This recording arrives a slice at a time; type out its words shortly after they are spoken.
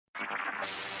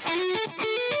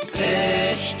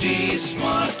HT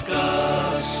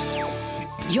Smartcast.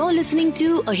 You're listening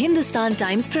to a Hindustan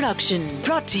Times production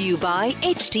brought to you by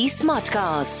HT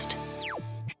Smartcast.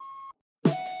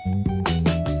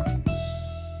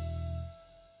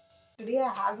 Today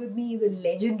I have with me the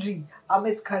legendary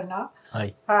Amit Khanna.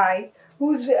 Hi.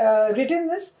 Who's written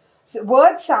this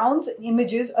Words, Sounds,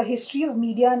 Images, A History of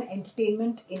Media and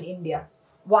Entertainment in India.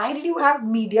 Why did you have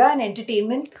media and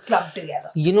entertainment clubbed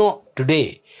together? You know,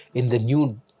 today in the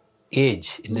new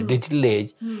age, in the digital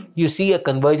age, you see a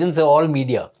convergence of all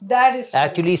media. That is true.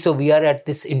 Actually, so we are at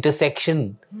this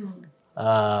intersection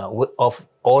of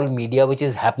all media which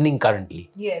is happening currently.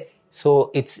 Yes. So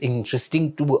it's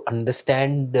interesting to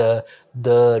understand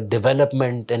the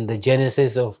development and the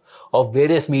genesis of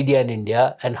various media in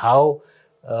India and how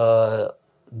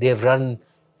they've run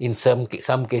in some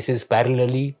cases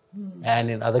parallelly and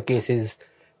in other cases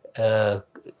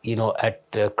at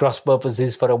cross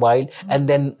purposes for a while, and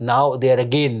then now they are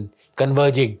again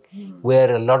converging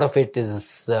where a lot of it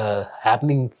is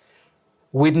happening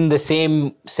within the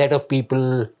same set of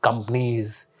people,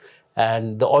 companies,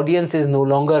 and the audience is no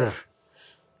longer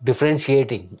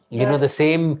differentiating. You know, the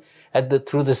same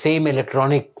through the same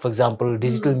electronic, for example,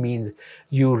 digital means,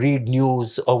 you read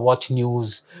news or watch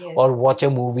news or watch a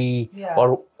movie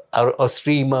or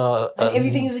stream and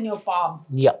everything is in your palm.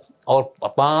 Yeah, or a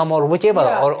palm or whichever,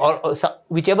 or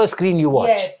whichever screen you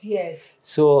watch. Yes.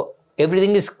 So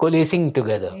everything is coalescing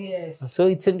together. Yes.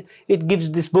 So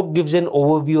this book gives an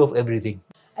overview of everything.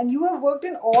 And you have worked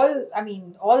in a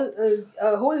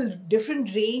whole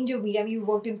different range of media. I mean, you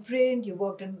worked in print, you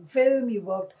worked in film, you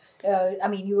worked,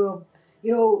 you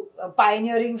were, a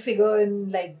pioneering figure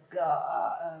in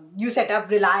you set up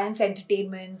Reliance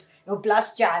Entertainment,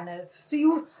 Plus Channel.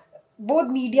 So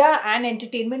both media and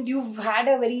entertainment, you've had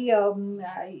a very,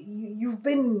 you've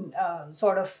been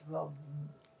sort of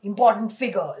important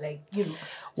figure,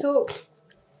 So,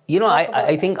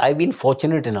 I think I've been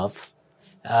fortunate enough,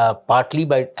 partly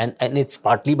by and it's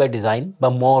partly by design, but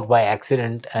more by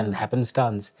accident and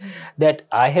happenstance, that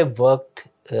I have worked.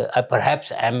 I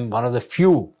perhaps am one of the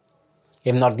few,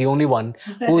 if not the only one,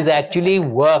 who's actually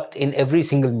worked in every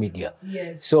single media.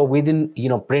 Yes. So within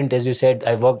print, as you said,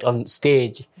 I worked on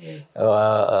stage,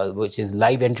 which is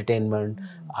live entertainment.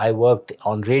 I worked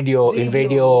on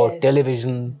radio,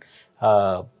 television,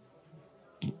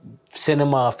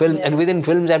 cinema, film, and within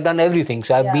films I've done everything.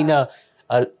 So I've been a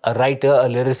writer, a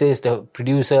lyricist, a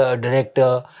producer, a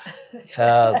director,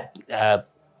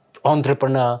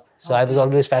 entrepreneur. So I was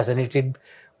always fascinated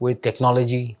with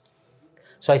technology.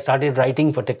 So I started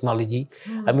writing for technology.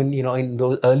 I mean, in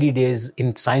those early days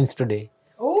in Science Today.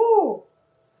 Oh,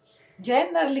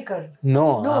 Jain Narlikar.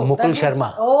 No, Mukul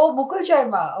Sharma. Oh, Mukul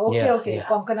Sharma. Okay. Yeah.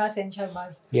 Konkana Sen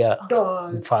Sharma's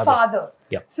father.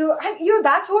 Yeah. So, and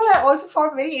that's what I also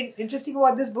found very interesting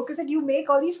about this book is that you make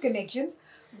all these connections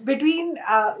between,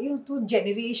 two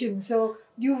generations. So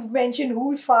you've mentioned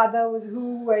whose father was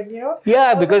who and,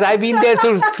 Yeah, because I've been there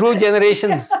through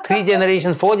generations, 3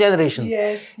 generations, 4 generations.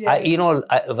 Yes.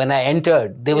 When I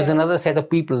entered, there was another set of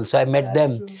people. So I met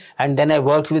them. True. And then I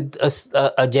worked with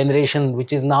a generation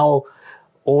which is now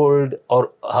old,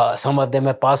 or some of them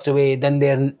have passed away. Then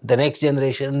they're the next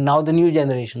generation, now the new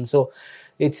generation. So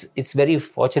it's very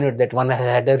fortunate that one has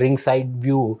had a ringside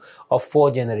view of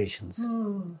 4 generations.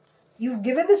 You've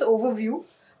given this overview,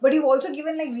 but you've also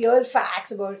given real facts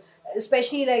about,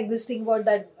 especially this thing about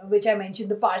that, which I mentioned,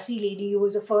 the Parsi lady who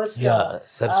was the first...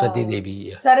 Saraswati Devi.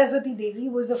 Yeah. Saraswati Devi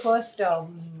was the first...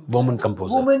 woman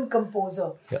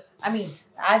composer. Yeah. I mean,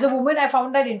 as a woman, I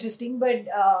found that interesting, but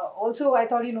also I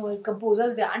thought,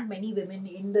 composers, there aren't many women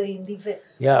in the Hindi film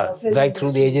industry.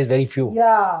 Through the ages, very few.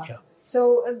 Yeah.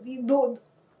 So,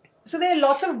 so there are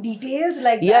lots of details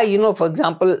like that. Yeah, for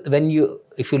example,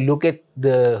 if you look at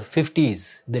the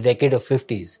 50s, the decade of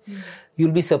 50s,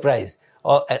 you'll be surprised.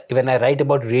 Or when I write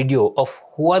about radio, of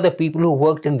who are the people who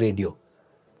worked in radio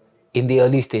in the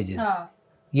early stages.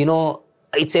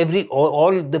 It's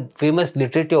all the famous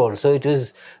literature. So it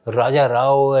was Raja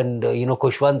Rao and,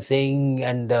 Khushwant Singh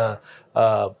and,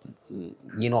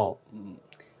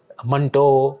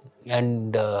 Manto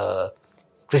and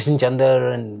Krishan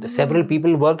Chandra and several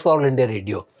people worked for All India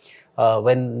Radio.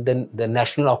 When the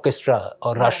National Orchestra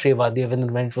or Rashtriya Vadya,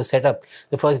 when it was set up,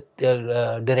 the first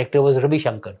director was Ravi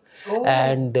Shankar. Oh.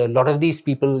 And a lot of these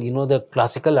people, the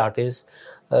classical artists,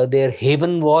 their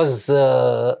haven was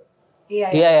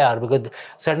AIR, because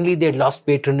suddenly they lost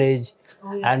patronage.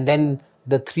 Oh, yes. And then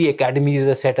the 3 academies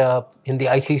were set up, and the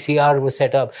ICCR was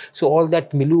set up. So all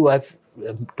that milieu I've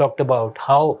talked about,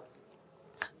 how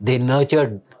they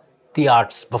nurtured the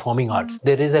arts, performing arts.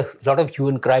 There is a lot of hue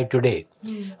and cry today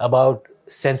about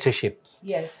censorship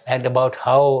Yes. and about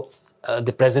how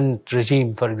the present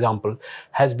regime, for example,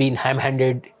 has been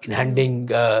ham-handed in handing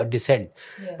dissent.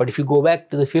 Yeah. But if you go back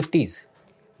to the 50s,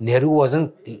 Nehru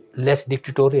wasn't less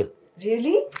dictatorial.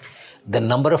 Really? The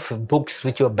number of books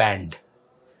which were banned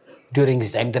during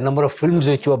his time, the number of films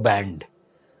which were banned,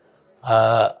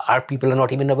 our people are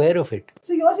not even aware of it.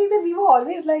 So you're saying that we were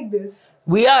always like this?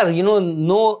 We are,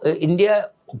 India,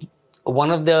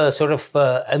 one of the sort of,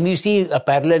 and you see a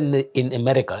parallel in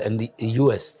America and the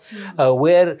US,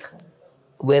 wherever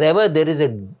there is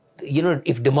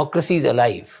if democracy is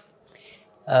alive,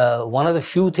 one of the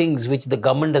few things which the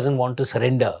government doesn't want to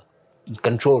surrender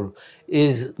control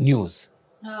is news.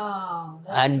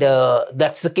 And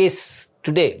that's the case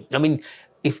today. I mean,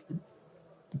 if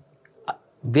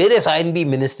various INB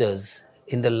ministers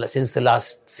since the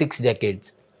last 6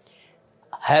 decades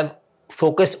have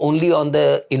focused only on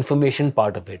the information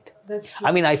part of it. That's true.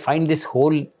 I mean, I find this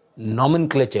whole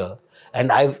nomenclature,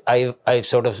 and I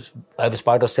was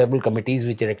part of several committees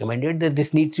which recommended that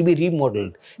this needs to be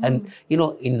remodeled. And in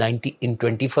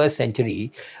 21st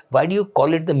century, why do you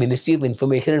call it the Ministry of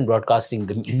Information and Broadcasting?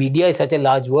 The media is such a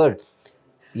large word.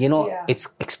 It's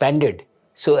expanded.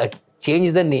 So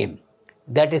change the name.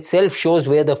 That itself shows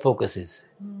where the focus is.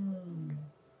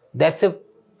 That's a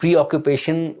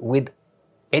preoccupation with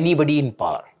anybody in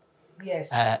power. Yes.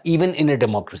 Even in a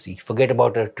democracy. Forget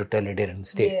about a totalitarian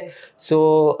state. Yes.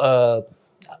 So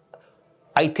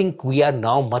I think we are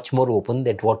now much more open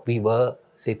than what we were,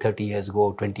 say, 30 years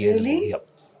ago, 20 years Really? ago.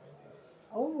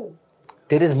 Yeah. Oh.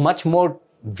 There is much more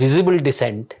visible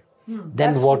dissent than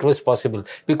that's what true. was possible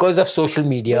because of social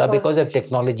media, because of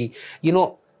technology.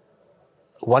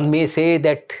 One may say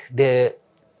that the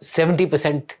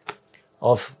 70%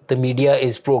 of the media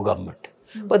is pro-government.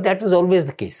 But that was always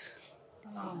the case.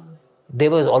 There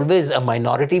was always a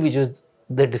minority which was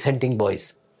the dissenting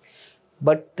voice.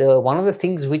 But one of the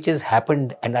things which has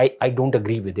happened, and I don't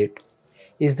agree with it,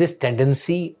 is this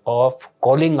tendency of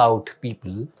calling out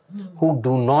people who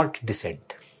do not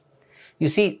dissent. You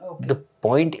see, the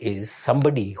point is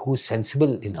somebody who's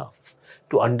sensible enough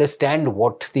to understand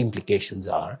what the implications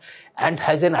are and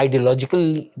has an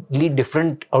ideologically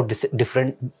different or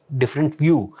different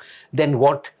view than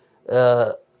what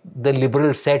the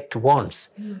liberal set wants.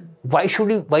 Why should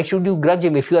you grudge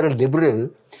him? If you are a liberal,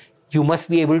 you must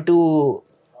be able to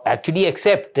actually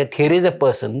accept that here is a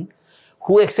person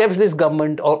who accepts this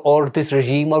government or this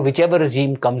regime or whichever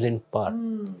regime comes in power.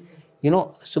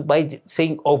 So by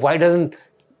saying, why doesn't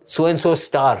so-and-so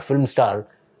film star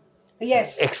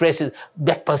Yes. expresses,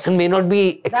 that person may not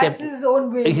be accepted. That's his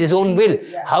own will. It's his own will.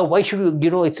 Yeah. Why should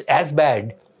you, it's as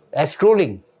bad as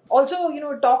trolling. Also,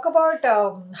 talk about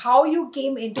how you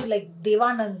came into, like, Dev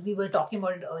Anand. We were talking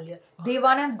about it earlier. Dev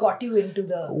Anand got you into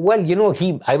the... Well,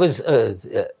 I was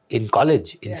in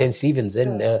college in St. Stephen's,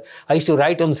 and I used to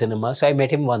write on cinema, so I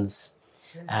met him once.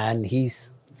 And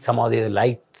somehow they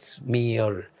liked me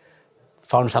or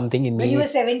found something in me. When you were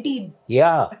 17.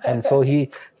 Yeah, and so he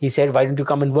said, why don't you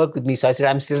come and work with me? So I said,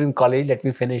 I'm still in college, let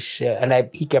me finish. And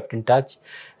he kept in touch.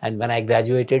 And when I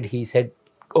graduated, he said,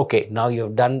 okay, now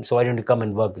you've done, so why don't you come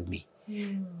and work with me?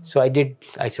 So I did.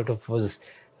 I sort of was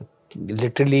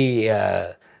literally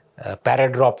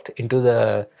paradropped into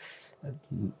the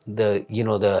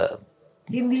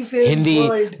Hindi film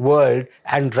Hindi world,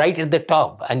 and right at the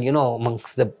top, and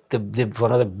amongst the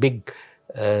one of the big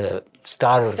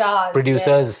stars,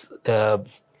 producers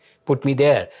put me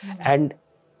there. And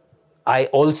I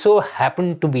also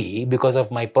happened to be, because of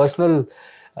my personal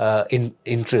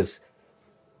interests,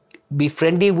 be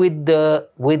friendly with the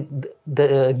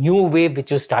new wave which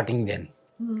was starting then,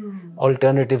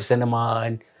 alternative cinema,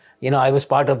 and I was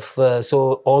part of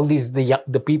so all these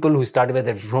the people who started with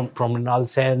it, from Mrinal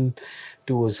Sen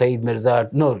to Saeed Mirza,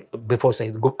 before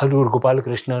Saeed, Arur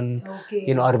Gopalakrishnan,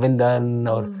 Arvindan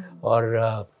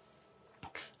or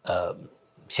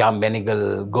Shyam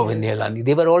Benegal, Govind Nihalani,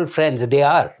 they were all friends. They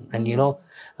are, and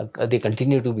they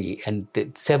continue to be. And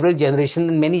several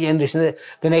generations, and many generations,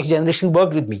 the next generation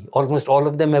worked with me. Almost all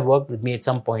of them have worked with me at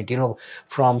some point.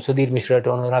 From Sudhir Mishra to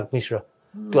Anurag Mishra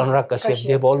to Anurag Kashyap,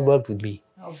 they have all worked with me.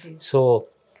 Okay. So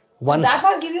that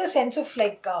must give you a sense of,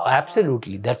 like...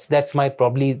 absolutely. That's my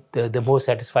probably the most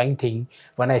satisfying thing,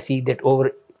 when I see that over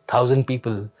 1,000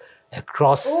 people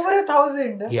across... Over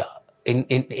 1,000? Yeah.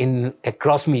 In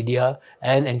across media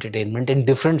and entertainment in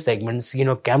different segments,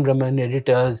 cameramen,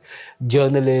 editors,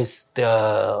 journalists,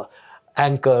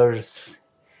 anchors,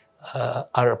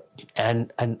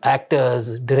 and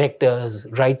actors, directors,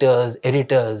 writers,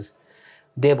 editors,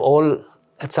 they've all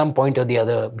at some point or the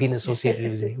other been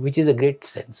associated with it, which is a great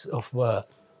sense of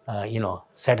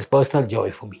personal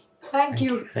joy for me. Thank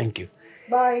you. Thank you.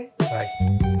 Bye. Bye.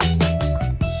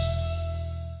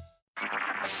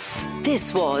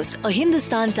 This was a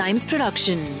Hindustan Times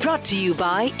production brought to you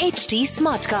by HT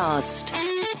Smartcast.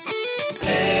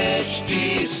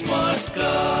 HT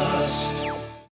Smartcast.